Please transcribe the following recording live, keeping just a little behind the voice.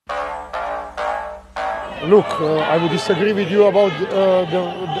Look, I would disagree with you about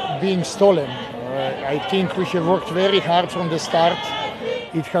being stolen. I think we have worked very hard from the start.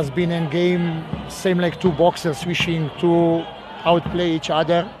 It has been a game, same like two boxers wishing to outplay each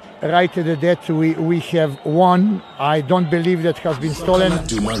other. Right at the death, we have won. I don't believe that has been stolen.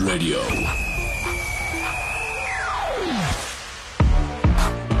 Duma Radio.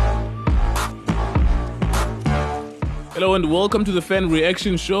 Hello and welcome to the Fan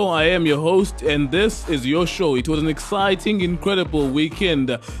Reaction Show. I am your host and this is your show. It was an exciting, incredible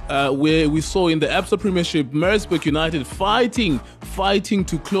weekend where we saw in the Absa Premiership Maritzburg United fighting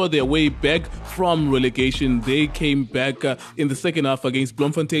to claw their way back from relegation. They came back in the second half against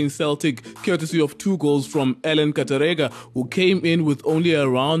Bloemfontein Celtic, courtesy of 2 goals from Alan Katarega, who came in with only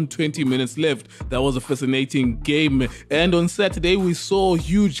around 20 minutes left. That was a fascinating game. And on Saturday, we saw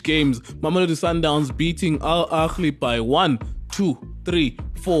huge games. Mamelodi Sundowns beating Al Ahly by 1, 2, 3,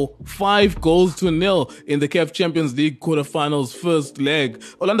 4, 5 goals to nil in the CAF Champions League quarterfinals first leg.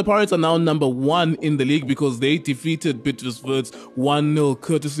 Orlando Pirates are now number 1 in the league because they defeated Bidvest 1-0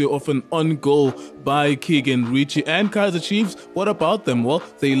 courtesy of an on goal by Keegan Ritchie. And Kaizer Chiefs, what about them? Well,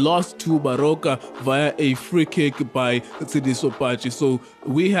 they lost to Baroka via a free kick by Tsidiso Pachi. So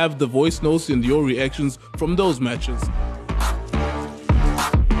we have the voice notes and your reactions from those matches.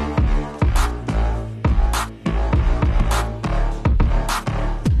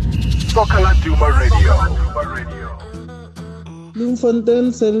 Soccer Duma Radio.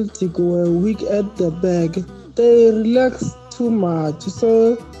 Bloemfontein Celtic were weak at the back. They relaxed too much,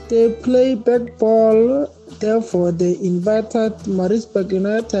 so they play back ball. Therefore, they invited Maritzburg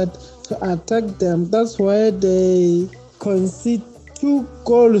United to attack them. That's why they conceded 2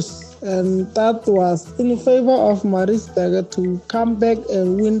 goals, and that was in favor of Maritzburg to come back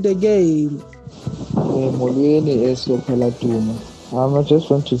and win the game. Molweni eSoccer Duma. I just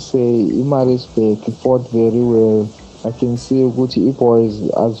want to say iMaritzburg fought very well. I can see ukuthi boys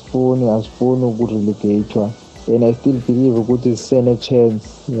asifuni ukurelegate, and I still believe ukuthi sene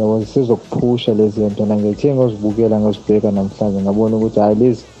chance yabo sizokuphusha lezi zinto. Na ngithe ngozibukela ngozibheka namhlanje ngabona ukuthi hayi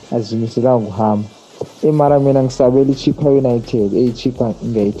lezi azimiselanga ukuhamba. Mara mina ngisabela iChippa United, iChippa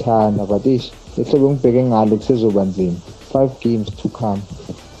ngiyayithanda but ehlobo ngibheke ngalo kusezoba nzima. 5 games to come.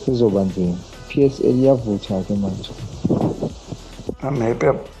 Kusezoba nzima. PSL yavutha ke manje. I'm happy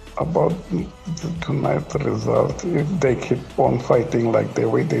about tonight's result. If they keep on fighting like the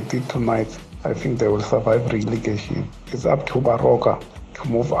way they did tonight, I think they will survive relegation. It's up to Baroka to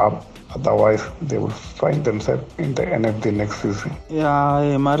move up. Otherwise, they will find themselves in the NFD next season.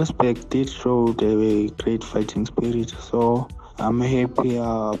 Yeah, Maritzburg did show the great fighting spirit. So I'm happy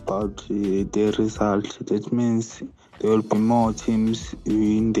about the result. That means there will be more teams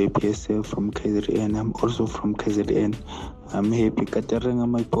in the PSL from KZN. I'm also from KZN. I'm happy. Kataranga,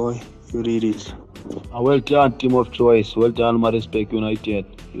 my boy, you read it. Well done, team of choice. Well done, Maritzburg United.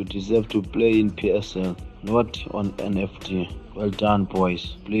 You deserve to play in PSL, not on NFT. Well done,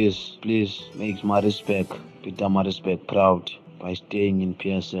 boys. Please make Maritzburg, Peter Maritzburg proud by staying in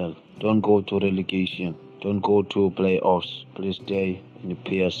PSL. Don't go to relegation. Don't go to playoffs. Please stay in the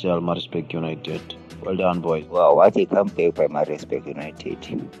PSL, Maritzburg United. Well done, boys. Wow, what a comeback by Maritzburg United.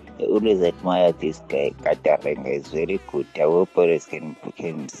 I always admire this guy. Katarenga is very good. I hope Paris can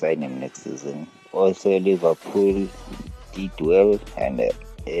sign him next season. Also, Liverpool did well, and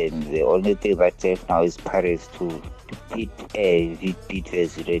the only thing that left now is Paris to beat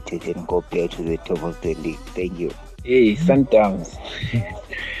Bidvest United and go back to the top of the league. Thank you. Hey, Sundowns.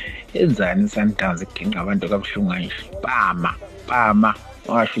 Enzani Sundowns iginqa abantu kabuhlungu nje. Bama.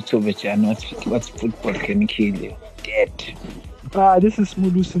 Washo Tobejani, what's football can kill you? Dead. This is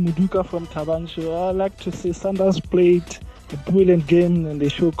Mulusi Muduka from Tabansho. I like to say Sundowns played a brilliant game and they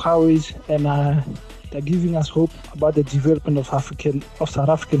show courage and they're giving us hope about the development of South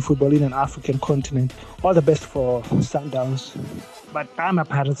African football in an African continent. All the best for Sundowns. But I'm a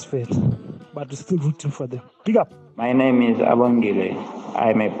Pirates fan, but we're still rooting for them. Big up. My name is Abongile.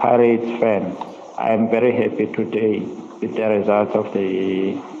 I'm a Pirates fan. I'm very happy today with the results of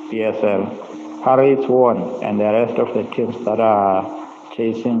the PSL. Pirates won, and the rest of the teams that are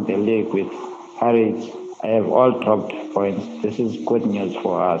chasing the league with Pirates have all dropped points. This is good news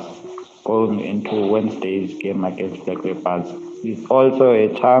for us going into Wednesday's game against the Clippers. It's also a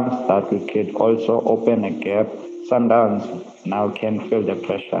chance that we could also open a gap. Sundowns now can feel the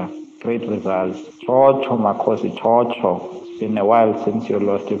pressure. Great results. Chocho Makosi, Chocho. It's been a while since you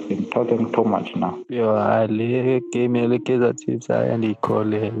lost. You've been talking too much now. Le game le Kaizer Chiefs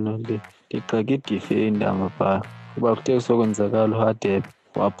ayandikholelwa le ngicake defender ngapha kuba kuthe sokwenzakala uHadebe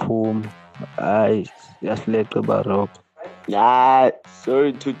waphuma hayi yasileqa Baroka. Nah,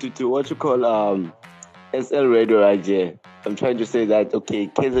 sorry to what you call SL Radio right here. I'm trying to say that, okay,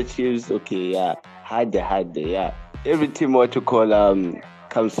 Kaizer Chiefs, okay, yeah, hard, yeah. Every team, what you call,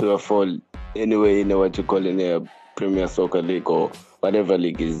 comes to a fall anyway, you know what you call in a Premier Soccer League or whatever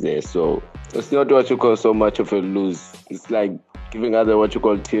league is there. So it's not what you call so much of a lose. It's like giving other what you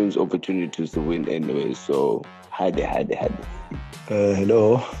call teams opportunities to win anyway. So hard.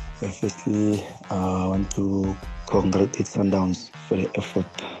 Hello. Firstly, I want to congratulate Sundowns for the effort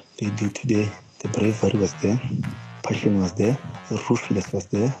they did today. The bravery was there, passion was there, ruthless was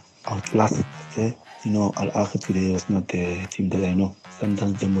there, outlast was there. You know, Al Ahly today was not the team that I know.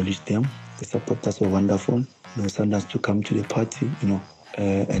 Sundowns demolished them. The supporters were wonderful. You know, Sundowns to come to the party, you know,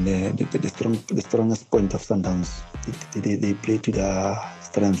 and the strongest point of Sundowns, they play to their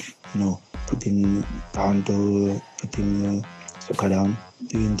strength, you know, putting soccer down,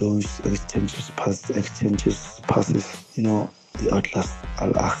 doing those exchanges passes, you know, the outlast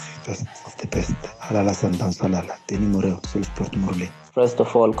Al Ahly, best of the best. Halala Sundowns, halala. Denny Morel, Sport Morley. First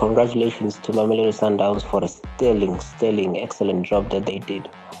of all, congratulations to Mamelodi Sundowns for a sterling, excellent job that they did.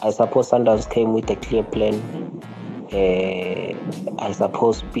 I suppose Sundowns came with a clear plan. I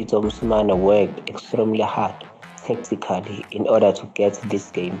suppose Peter Musumana worked extremely hard tactically in order to get this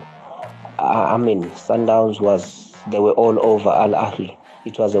game. I mean, Sundowns they were all over Al Ahly.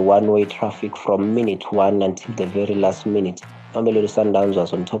 It was a one-way traffic from minute 1 until the very last minute. Mamelodi Sundowns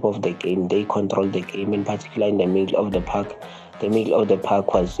was on top of the game. They controlled the game, in particular in the middle of the park. The middle of the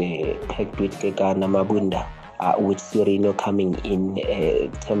park was packed with Kekana Mabunda, with Sirino coming in,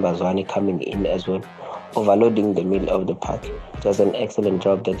 Tembazwane coming in as well, overloading the middle of the park. It was an excellent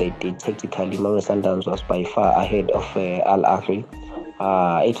job that they did tactically. Mamelodi Sundowns was by far ahead of Al Ahly.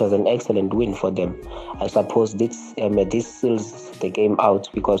 It was an excellent win for them. I suppose this seals the game out,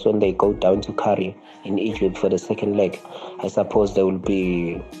 because when they go down to Cairo in Egypt for the second leg, I suppose they will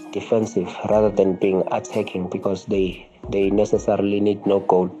be defensive rather than being attacking, because they necessarily need no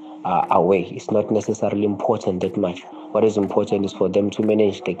goal away. It's not necessarily important that much. What is important is for them to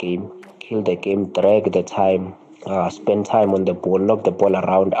manage the game, kill the game, drag the time, spend time on the ball, knock the ball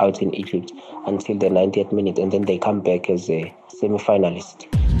around out in Egypt until the 90th minute, and then they come back as a semi-finalist.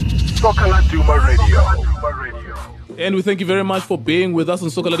 Soccer Laduma Radio. And we thank you very much for being with us on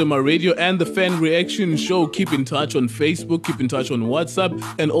Soccer Laduma Radio and the Fan Reaction Show. Keep in touch on Facebook, keep in touch on WhatsApp,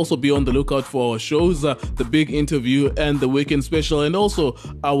 and also be on the lookout for our shows, the big interview and the weekend special, and also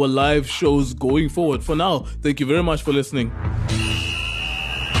our live shows going forward. For now, thank you very much for listening.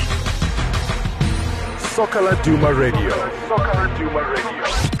 Soccer Laduma Radio.